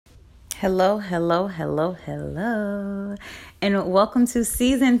Hello, hello, hello, hello, and welcome to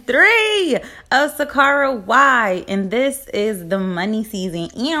season 3 of SaKarra Why, and this is the money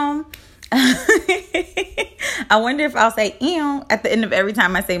season. I wonder if I'll say at the end of every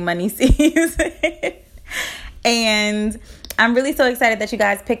time I say money season. And I'm really so excited that you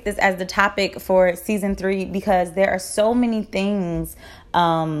guys picked this as the topic for season 3 because there are so many things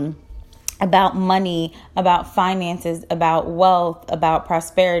about money, about finances, about wealth, about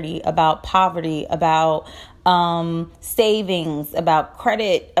prosperity, about poverty, about savings, about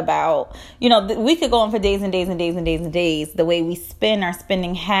credit, about, we could go on for days and days and days and days and days, the way we spend, our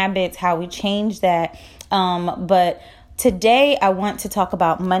spending habits, how we change that. But today I want to talk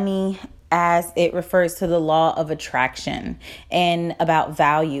about money as it refers to the law of attraction and about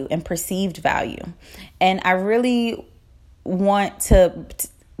value and perceived value. And I really want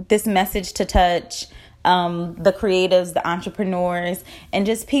this message to touch the creatives, the entrepreneurs, and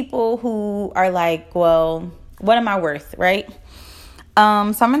just people who are like, well, what am I worth, right? So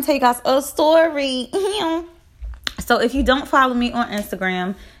I'm going to tell you guys a story. So if you don't follow me on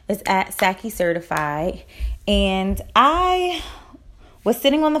Instagram, it's at SaKarra. And I was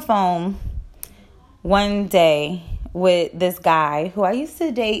sitting on the phone one day with this guy who I used to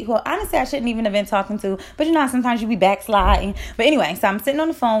date, who honestly I shouldn't even have been talking to, but how sometimes you be backsliding. But anyway, so I'm sitting on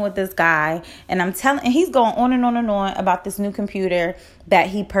the phone with this guy and and he's going on and on and on about this new computer that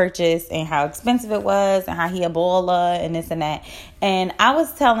he purchased and how expensive it was and how he a baller and this and that. And I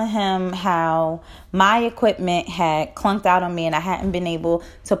was telling him how my equipment had clunked out on me and I hadn't been able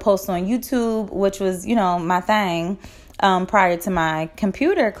to post on YouTube, which was, my thing. Prior to my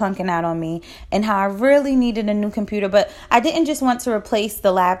computer clunking out on me, and how I really needed a new computer. But I didn't just want to replace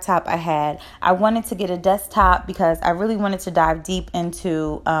the laptop I had. I wanted to get a desktop because I really wanted to dive deep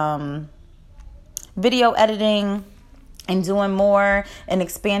into video editing and doing more and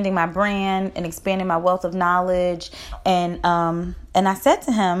expanding my brand and expanding my wealth of knowledge. And I said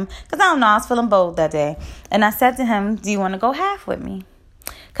to him, because I don't know, I was feeling bold that day. And I said to him, do you want to go half with me?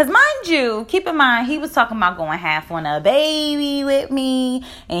 Because mind you, keep in mind, he was talking about going half on a baby with me.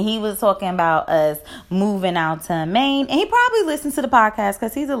 And he was talking about us moving out to Maine. And he probably listens to the podcast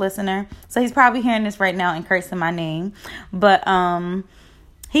because he's a listener. So he's probably hearing this right now and cursing my name. But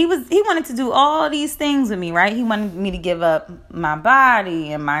he wanted to do all these things with me, right? He wanted me to give up my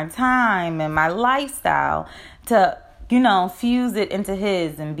body and my time and my lifestyle to, fuse it into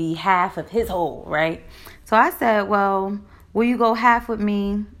his and be half of his whole, right? So I said, well, will you go half with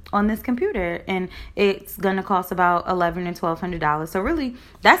me on this computer? And it's going to cost about $1,100 and $1,200. So really,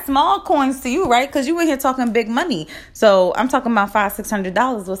 that's small coins to you, right? Because you were here talking big money. So I'm talking about $500,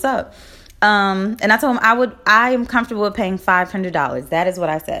 $600. What's up? And I told him I am comfortable with paying $500. That is what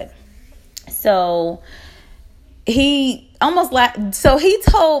I said. So he he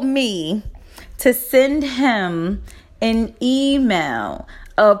told me to send him an email,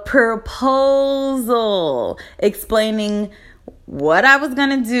 a proposal explaining what I was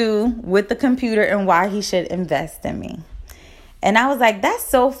going to do with the computer and why he should invest in me. And I was like, that's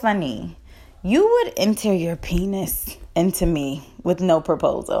so funny. You would enter your penis into me with no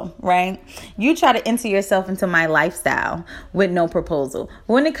proposal, right? You try to enter yourself into my lifestyle with no proposal.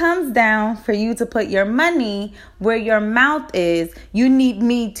 When it comes down for you to put your money where your mouth is, you need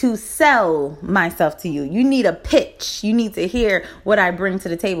me to sell myself to you. You need a pitch. You need to hear what I bring to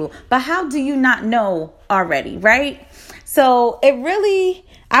the table. But how do you not know already, right? So it really,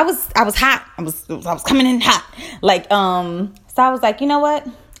 I was hot. I was coming in hot. So I was like, you know what?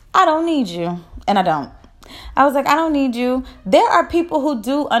 I don't need you. And I don't. I was like, I don't need you. There are people who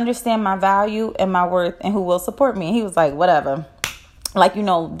do understand my value and my worth and who will support me. And he was like, whatever.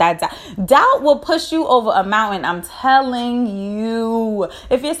 That doubt will push you over a mountain. I'm telling you.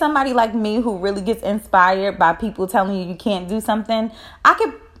 If you're somebody like me who really gets inspired by people telling you can't do something, I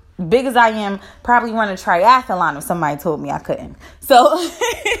could, big as I am, probably run a triathlon if somebody told me I couldn't. So,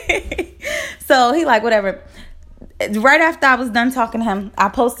 so he like, whatever. Right after I was done talking to him, I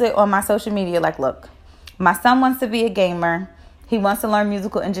posted on my social media, like, look, my son wants to be a gamer. He wants to learn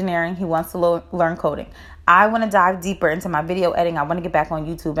musical engineering. He wants to learn coding. I want to dive deeper into my video editing. I want to get back on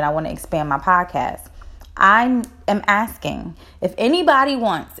YouTube and I want to expand my podcast. I am asking if anybody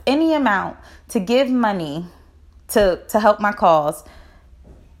wants any amount to give money to help my cause,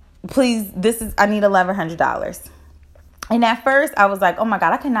 please, I need $1,100. And at first I was like, oh my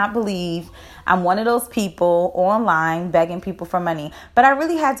God, I cannot believe I'm one of those people online begging people for money. But I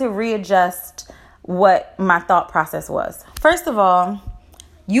really had to readjust what my thought process was. First of all,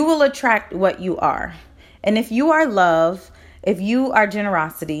 you will attract what you are. And if you are love, if you are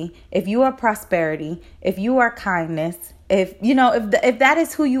generosity, if you are prosperity, if you are kindness, if that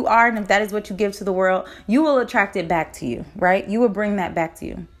is who you are, and if that is what you give to the world, you will attract it back to you, right? You will bring that back to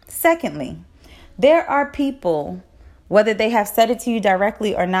you. Secondly, there are people, whether they have said it to you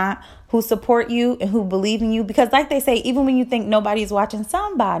directly or not, who support you and who believe in you. Because like they say, even when you think nobody's watching,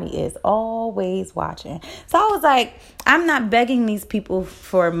 somebody is always watching. So I was like, I'm not begging these people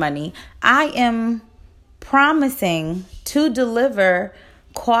for money. I am promising to deliver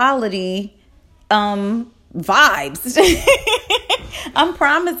quality vibes. I'm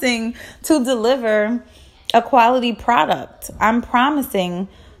promising to deliver a quality product. I'm promising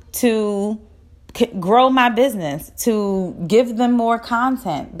to grow my business, to give them more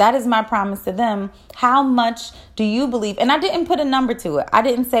content. That is my promise to them. How much do you believe? And I didn't put a number to it. I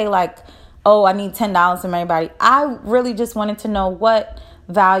didn't say like, oh, I need $10 from everybody. I really just wanted to know what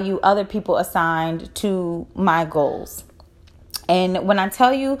value other people assigned to my goals. And when I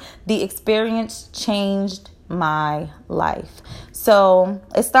tell you, the experience changed my life. So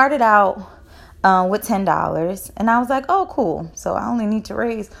it started out with $10, and I was like, oh, cool. So I only need to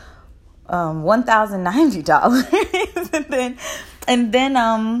raise $1,090. and then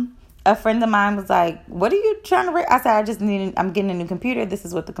a friend of mine was like, what are you trying to raise? I said, I'm getting a new computer. This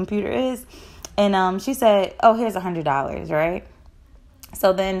is what the computer is. And she said, oh, here's $100, right?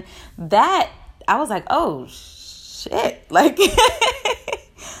 So then I was like, oh, shit. Like,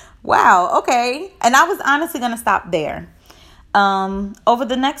 wow, okay. And I was honestly going to stop there. Over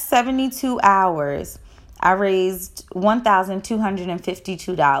the next 72 hours, I raised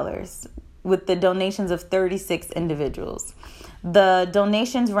 $1,252 with the donations of 36 individuals. The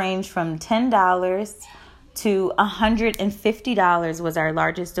donations range from $10 to $150 was our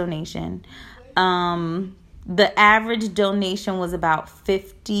largest donation. The average donation was about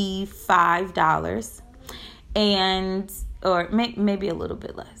 $55, or maybe a little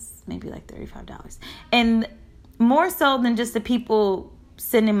bit less, maybe like $35. And more so than just the people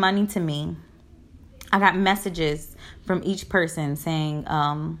sending money to me, I got messages from each person saying,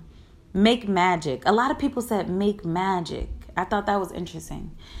 make magic. A lot of people said, make magic. I thought that was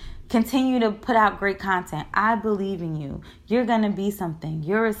interesting. Continue to put out great content. I believe in you. You're going to be something.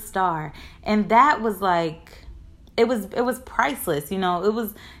 You're a star. And that was like, it was priceless.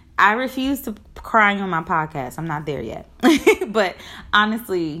 I refuse to cry on my podcast. I'm not there yet. But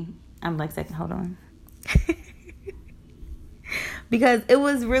honestly, I'm like, hold on. Because it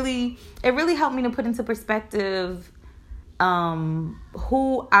really helped me to put into perspective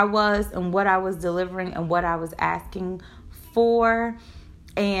who I was and what I was delivering and what I was asking for,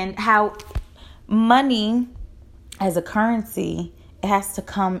 and how money as a currency, it has to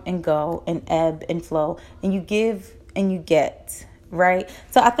come and go and ebb and flow, and you give and you get, right?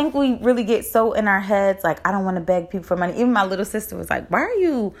 So I think we really get so in our heads, like, I don't want to beg people for money. Even my little sister was like, why are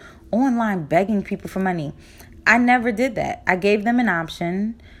you online begging people for money? I never did that. I gave them an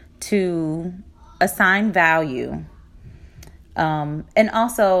option to assign value. And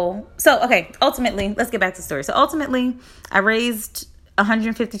also, ultimately, let's get back to the story. So ultimately, I raised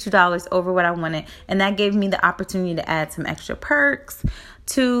 $152 over what I wanted. And that gave me the opportunity to add some extra perks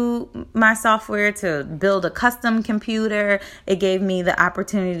to my software, to build a custom computer. It gave me the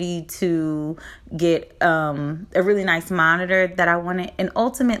opportunity to get a really nice monitor that I wanted. And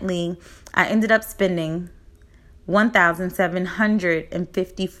ultimately, I ended up spending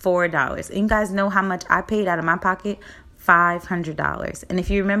 $1,754. And you guys know how much I paid out of my pocket? $500. And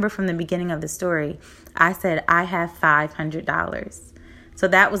if you remember from the beginning of the story, I said I have $500. So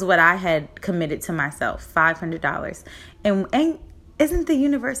that was what I had committed to myself, $500. And isn't the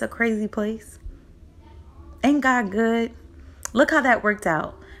universe a crazy place? Ain't God good? Look how that worked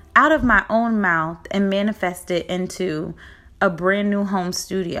out. Out of my own mouth, and manifested into a brand new home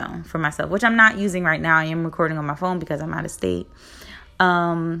studio for myself, which I'm not using right now. I am recording on my phone because I'm out of state.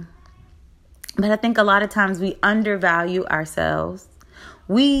 But I think a lot of times we undervalue ourselves.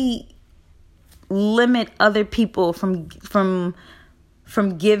 We limit other people from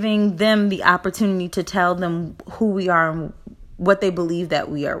giving them the opportunity to tell them who we are and what they believe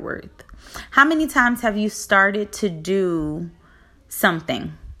that we are worth. How many times have you started to do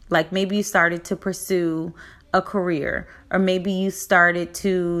something? Like maybe you started to pursue a career, or maybe you started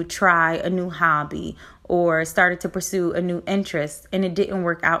to try a new hobby, or started to pursue a new interest, and it didn't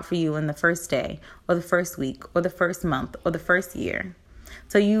work out for you in the first day, or the first week, or the first month, or the first year.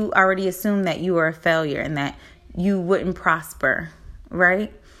 So you already assume that you are a failure and that you wouldn't prosper,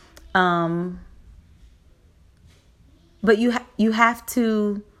 right? But you have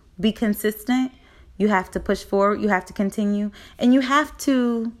to be consistent. You have to push forward. You have to continue. And you have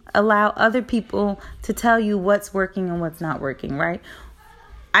to allow other people to tell you what's working and what's not working, right?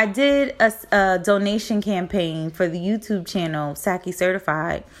 I did a donation campaign for the YouTube channel, SaKarra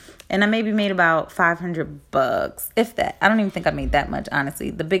Certified. And I maybe made about $500, if that. I don't even think I made that much,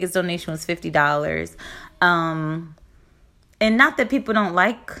 honestly. The biggest donation was $50. And not that people don't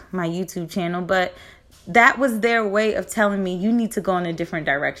like my YouTube channel, but that was their way of telling me, you need to go in a different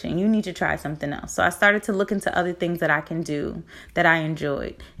direction. You need to try something else. So I started to look into other things that I can do that I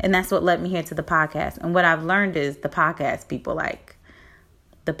enjoyed. And that's what led me here to the podcast. And what I've learned is the podcast people like.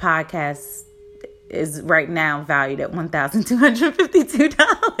 The podcast is right now valued at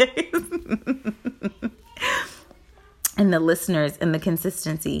 $1,252. And the listeners and the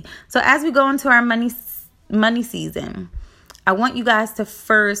consistency. So as we go into our money season, I want you guys to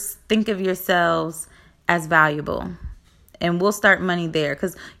first think of yourselves as valuable. And we'll start money there,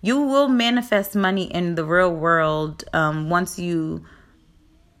 because you will manifest money in the real world once you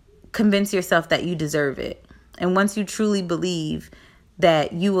convince yourself that you deserve it. And once you truly believe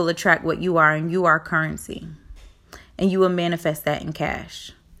that you will attract what you are, and you are currency, and you will manifest that in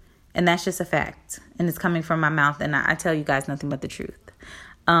cash. And that's just a fact. And it's coming from my mouth, and I tell you guys nothing but the truth.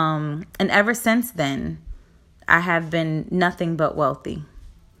 And ever since then, I have been nothing but wealthy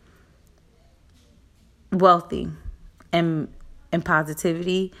and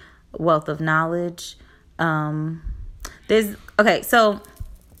positivity, wealth of knowledge. So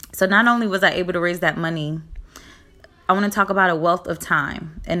not only was I able to raise that money, I want to talk about a wealth of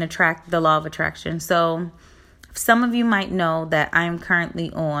time and attract the law of attraction. So some of you might know that I am currently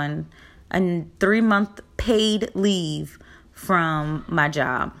on a 3-month paid leave from my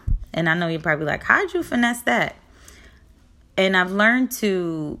job. And I know you're probably like, how'd you finesse that? And I've learned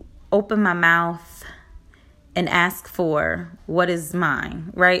to open my mouth and ask for what is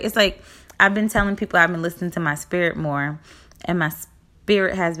mine, right? It's like I've been telling people I've been listening to my spirit more, and my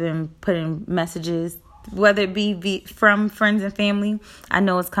spirit has been putting messages, whether it be from friends and family. I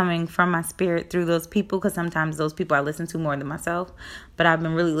know it's coming from my spirit through those people, because sometimes those people I listen to more than myself. But I've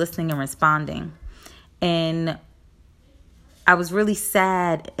been really listening and responding. And I was really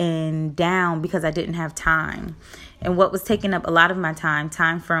sad and down because I didn't have time. And what was taking up a lot of my time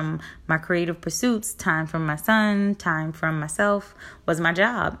from my creative pursuits, time from my son, time from myself, was my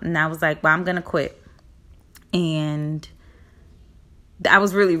job. And I was like, well, I'm going to quit. And I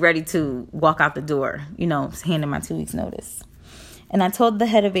was really ready to walk out the door, handing my 2 weeks notice. And I told the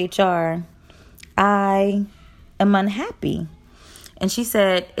head of HR, I am unhappy. And she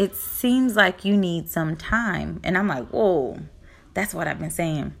said, it seems like you need some time. And I'm like, whoa, that's what I've been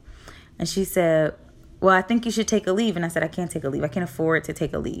saying. And she said, well, I think you should take a leave. And I said, I can't take a leave. I can't afford to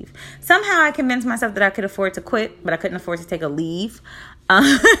take a leave. Somehow I convinced myself that I could afford to quit, but I couldn't afford to take a leave.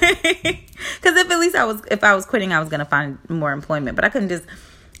 Because if I was quitting, I was going to find more employment. But I couldn't just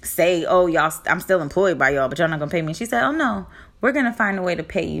say, oh, y'all, I'm still employed by y'all, but y'all not going to pay me. She said, oh, no, we're going to find a way to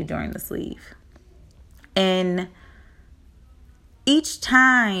pay you during this leave. And each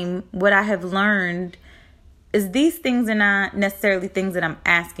time, what I have learned is these things are not necessarily things that I'm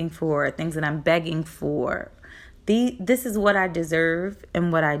asking for, things that I'm begging for. This is what I deserve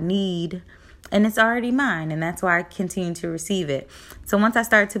and what I need, and it's already mine, and that's why I continue to receive it. So once I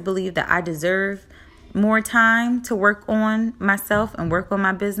started to believe that I deserve more time to work on myself and work on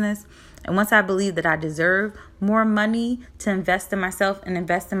my business, and once I believe that I deserve more money to invest in myself and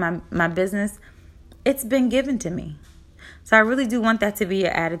invest in my business, it's been given to me. So I really do want that to be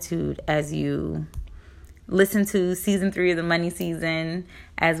your attitude as you listen to season 3 of the money season,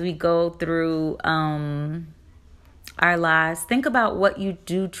 as we go through our lives. Think about what you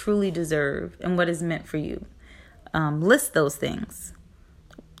do truly deserve and what is meant for you. List those things.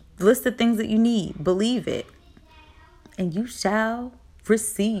 List the things that you need. Believe it. And you shall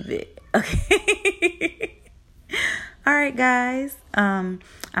receive it. Okay. All right, guys.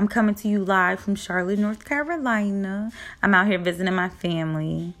 I'm coming to you live from Charlotte, North Carolina. I'm out here visiting my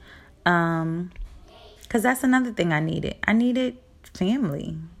family. Because that's another thing I needed. I needed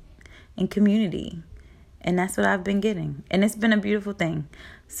family and community. And that's what I've been getting. And it's been a beautiful thing.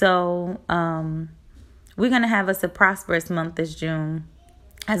 So we're going to have us a prosperous month this June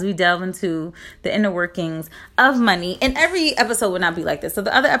as we delve into the inner workings of money. And every episode will not be like this. So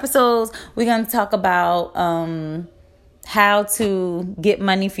the other episodes, we're going to talk about how to get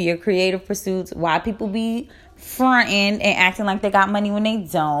money for your creative pursuits, why people be fronting and acting like they got money when they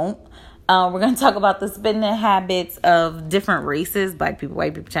don't. We're going to talk about the spending habits of different races, Black people,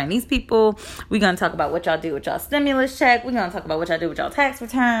 white people, Chinese people. We're going to talk about what y'all do with y'all stimulus check. We're going to talk about what y'all do with y'all tax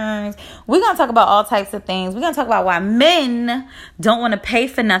returns. We're going to talk about all types of things. We're going to talk about why men don't want to pay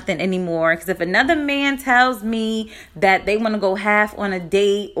for nothing anymore. Because if another man tells me that they want to go half on a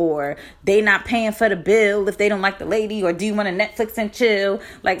date, or they not paying for the bill if they don't like the lady, or do you want to Netflix and chill?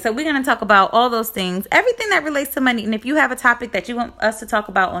 So we're going to talk about all those things, everything that relates to money. And if you have a topic that you want us to talk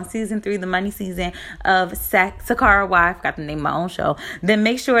about on season 3, the money season of SaKarra, I forgot the name of my own show, then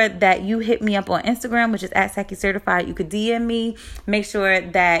make sure that you hit me up on Instagram, which is @SaKi_certified. You could DM me. Make sure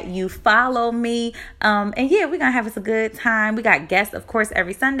that you follow me. And yeah, we're going to have us a good time. We got guests, of course,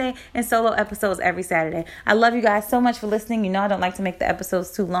 every Sunday, and solo episodes every Saturday. I love you guys so much for listening. You know I don't like to make the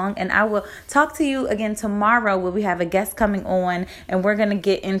episodes too long, and I will talk to you again tomorrow where we have a guest coming on, and we're going to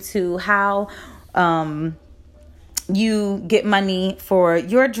get into how you get money for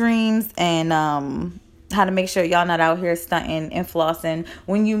your dreams, and how to make sure y'all not out here stunting and flossing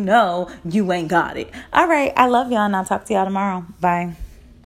when you know you ain't got it. All right. I love y'all, and I'll talk to y'all tomorrow. Bye.